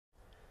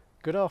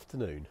Good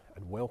afternoon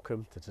and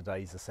welcome to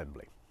today's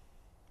assembly.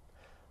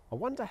 I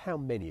wonder how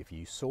many of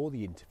you saw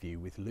the interview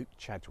with Luke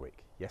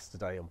Chadwick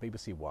yesterday on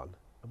BBC One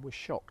and were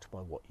shocked by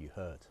what you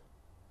heard.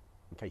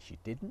 In case you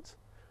didn't,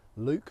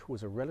 Luke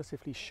was a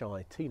relatively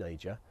shy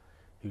teenager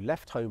who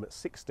left home at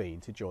 16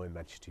 to join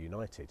Manchester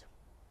United.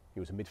 He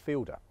was a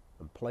midfielder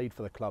and played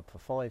for the club for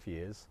 5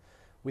 years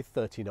with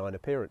 39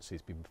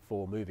 appearances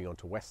before moving on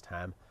to West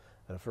Ham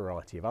and a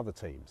variety of other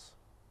teams.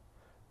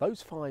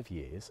 Those 5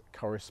 years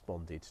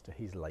corresponded to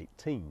his late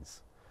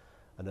teens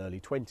and early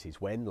 20s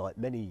when, like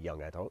many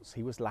young adults,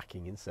 he was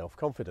lacking in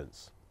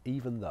self-confidence,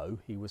 even though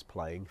he was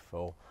playing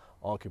for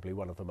arguably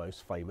one of the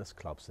most famous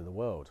clubs in the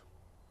world.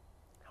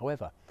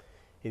 However,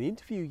 in the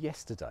interview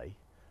yesterday,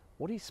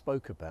 what he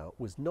spoke about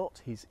was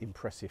not his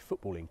impressive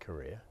footballing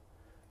career,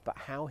 but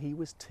how he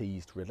was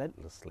teased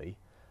relentlessly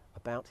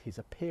about his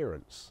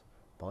appearance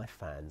by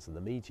fans and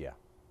the media.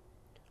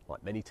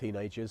 Like many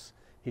teenagers,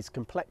 his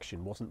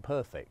complexion wasn't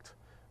perfect,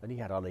 and he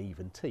had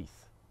uneven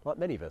teeth. Like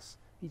many of us,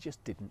 he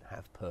just didn't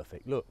have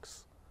perfect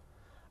looks.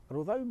 And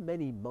although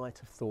many might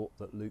have thought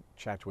that Luke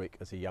Chadwick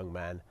as a young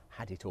man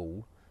had it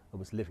all and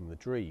was living the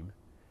dream,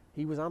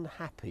 he was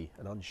unhappy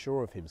and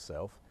unsure of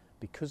himself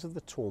because of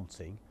the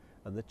taunting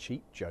and the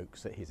cheap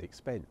jokes at his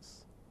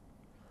expense.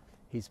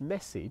 His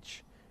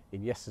message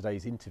in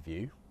yesterday's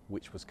interview,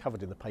 which was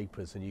covered in the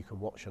papers and you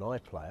can watch on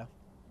iPlayer,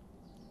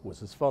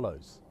 was as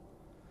follows.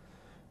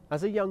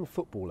 As a young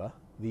footballer,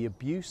 the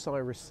abuse I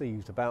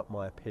received about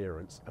my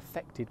appearance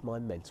affected my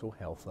mental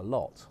health a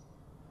lot.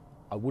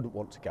 I wouldn't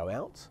want to go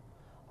out.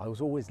 I was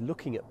always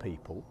looking at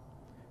people.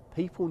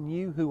 People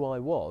knew who I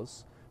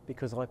was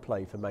because I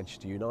played for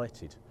Manchester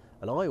United,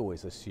 and I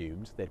always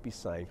assumed they'd be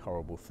saying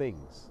horrible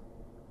things.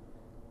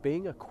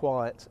 Being a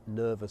quiet,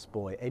 nervous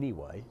boy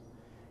anyway,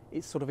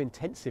 it sort of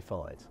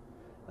intensified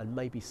and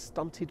maybe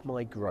stunted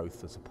my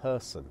growth as a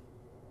person.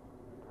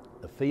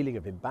 The feeling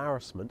of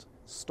embarrassment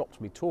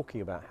stopped me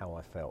talking about how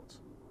I felt.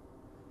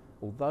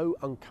 Although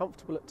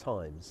uncomfortable at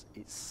times,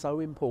 it's so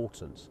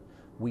important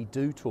we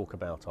do talk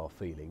about our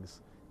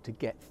feelings to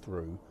get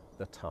through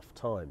the tough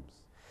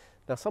times.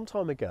 Now, some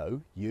time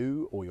ago,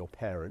 you or your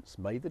parents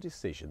made the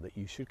decision that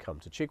you should come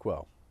to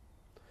Chigwell.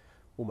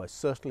 Almost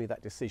certainly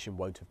that decision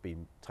won't have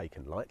been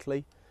taken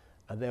lightly,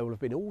 and there will have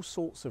been all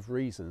sorts of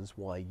reasons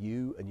why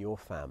you and your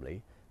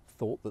family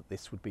thought that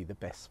this would be the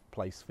best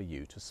place for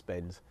you to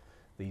spend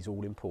these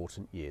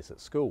all-important years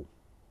at school.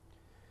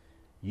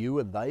 You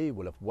and they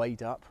will have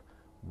weighed up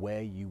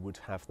where you would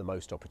have the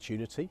most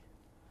opportunity,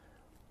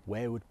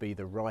 where would be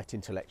the right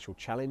intellectual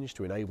challenge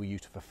to enable you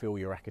to fulfill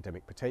your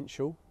academic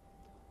potential,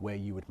 where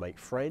you would make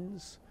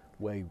friends,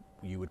 where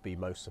you would be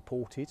most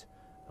supported,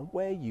 and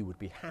where you would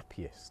be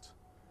happiest.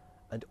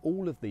 And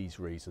all of these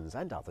reasons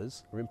and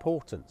others are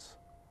important,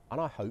 and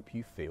I hope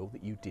you feel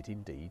that you did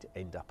indeed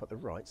end up at the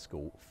right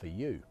school for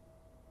you.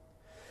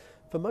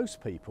 For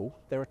most people,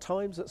 there are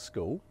times at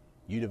school,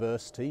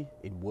 university,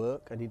 in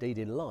work, and indeed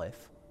in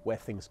life, where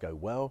things go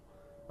well,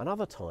 and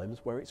other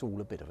times where it's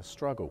all a bit of a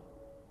struggle.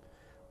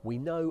 We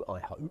know, I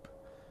hope,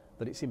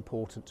 that it's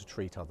important to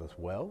treat others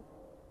well,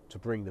 to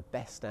bring the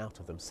best out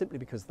of them, simply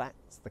because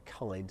that's the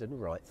kind and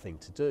right thing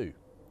to do.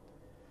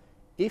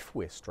 If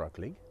we're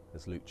struggling,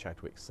 as Luke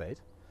Chadwick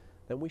said,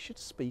 then we should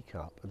speak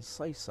up and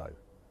say so.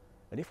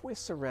 And if we're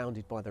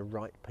surrounded by the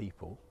right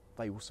people,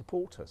 they will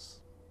support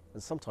us.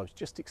 And sometimes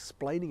just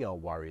explaining our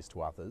worries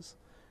to others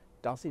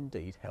does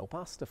indeed help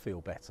us to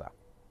feel better.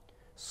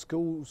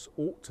 Schools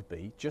ought to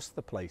be just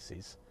the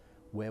places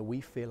where we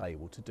feel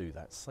able to do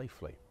that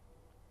safely.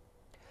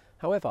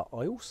 However,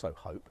 I also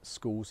hope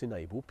schools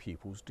enable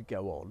pupils to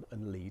go on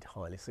and lead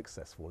highly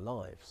successful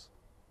lives.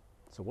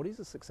 So what is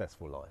a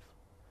successful life?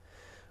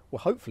 Well,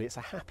 hopefully it's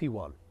a happy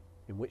one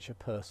in which a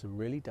person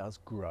really does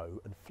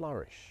grow and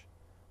flourish,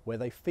 where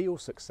they feel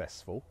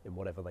successful in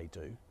whatever they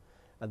do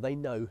and they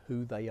know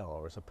who they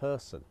are as a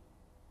person.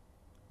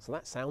 So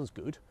that sounds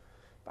good,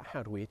 but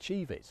how do we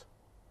achieve it?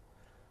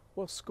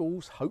 Well,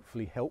 schools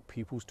hopefully help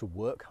pupils to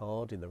work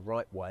hard in the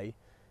right way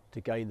to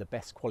gain the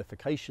best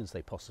qualifications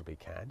they possibly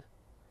can,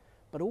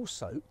 but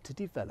also to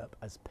develop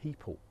as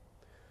people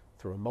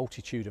through a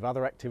multitude of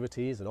other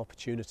activities and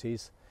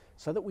opportunities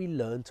so that we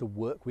learn to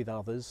work with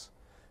others,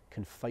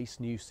 can face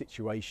new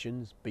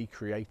situations, be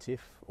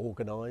creative,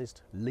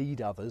 organised,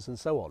 lead others and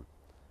so on.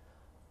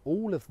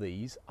 All of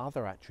these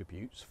other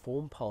attributes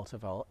form part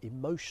of our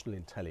emotional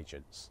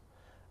intelligence,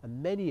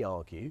 and many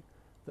argue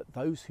that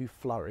those who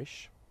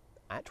flourish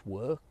at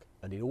work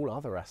and in all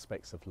other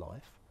aspects of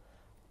life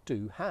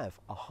do have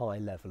a high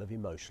level of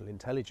emotional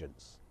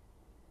intelligence.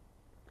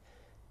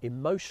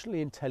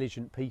 Emotionally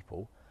intelligent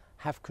people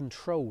have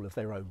control of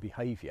their own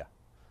behaviour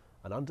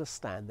and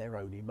understand their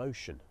own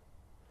emotion.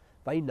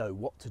 They know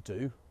what to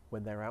do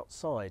when they're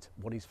outside,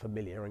 what is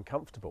familiar and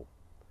comfortable.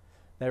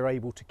 They're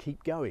able to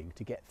keep going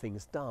to get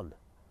things done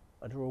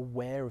and are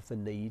aware of the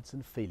needs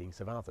and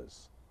feelings of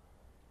others.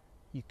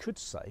 You could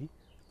say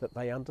that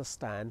they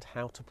understand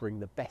how to bring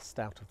the best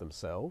out of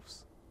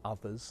themselves,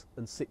 others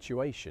and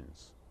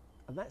situations,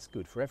 and that's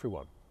good for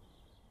everyone.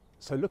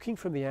 So looking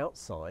from the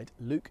outside,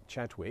 Luke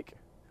Chadwick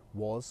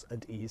was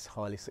and is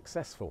highly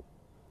successful.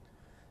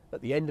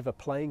 At the end of a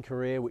playing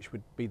career which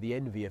would be the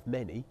envy of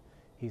many,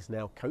 he's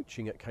now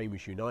coaching at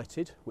Cambridge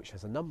United, which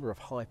has a number of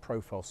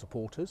high-profile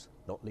supporters,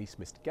 not least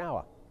Mr.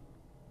 Gower.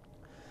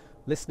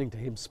 Listening to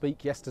him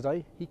speak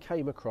yesterday, he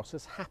came across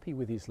as happy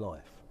with his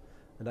life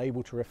and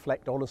able to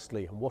reflect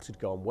honestly on what had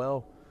gone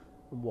well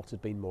and what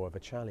had been more of a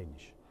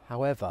challenge.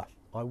 However,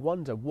 I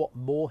wonder what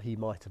more he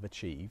might have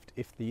achieved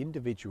if the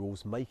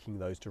individuals making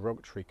those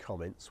derogatory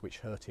comments which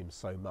hurt him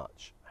so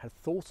much had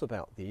thought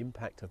about the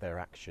impact of their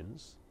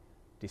actions,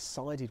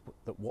 decided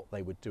that what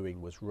they were doing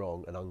was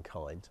wrong and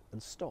unkind,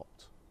 and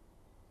stopped.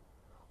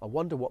 I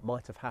wonder what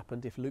might have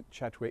happened if Luke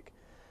Chadwick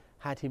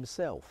had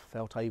himself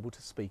felt able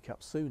to speak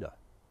up sooner.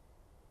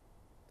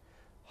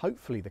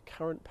 Hopefully the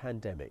current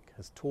pandemic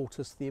has taught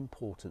us the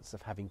importance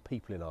of having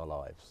people in our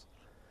lives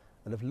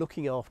and of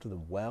looking after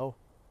them well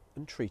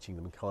and treating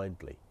them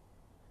kindly.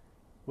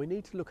 We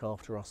need to look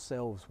after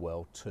ourselves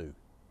well too.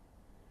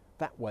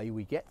 That way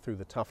we get through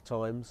the tough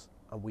times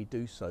and we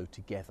do so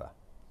together.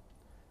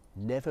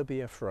 Never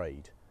be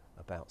afraid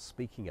about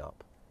speaking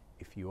up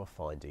if you are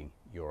finding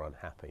you're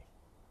unhappy.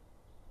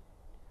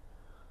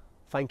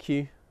 Thank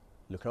you,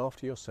 look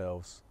after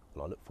yourselves,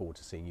 and I look forward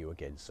to seeing you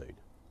again soon.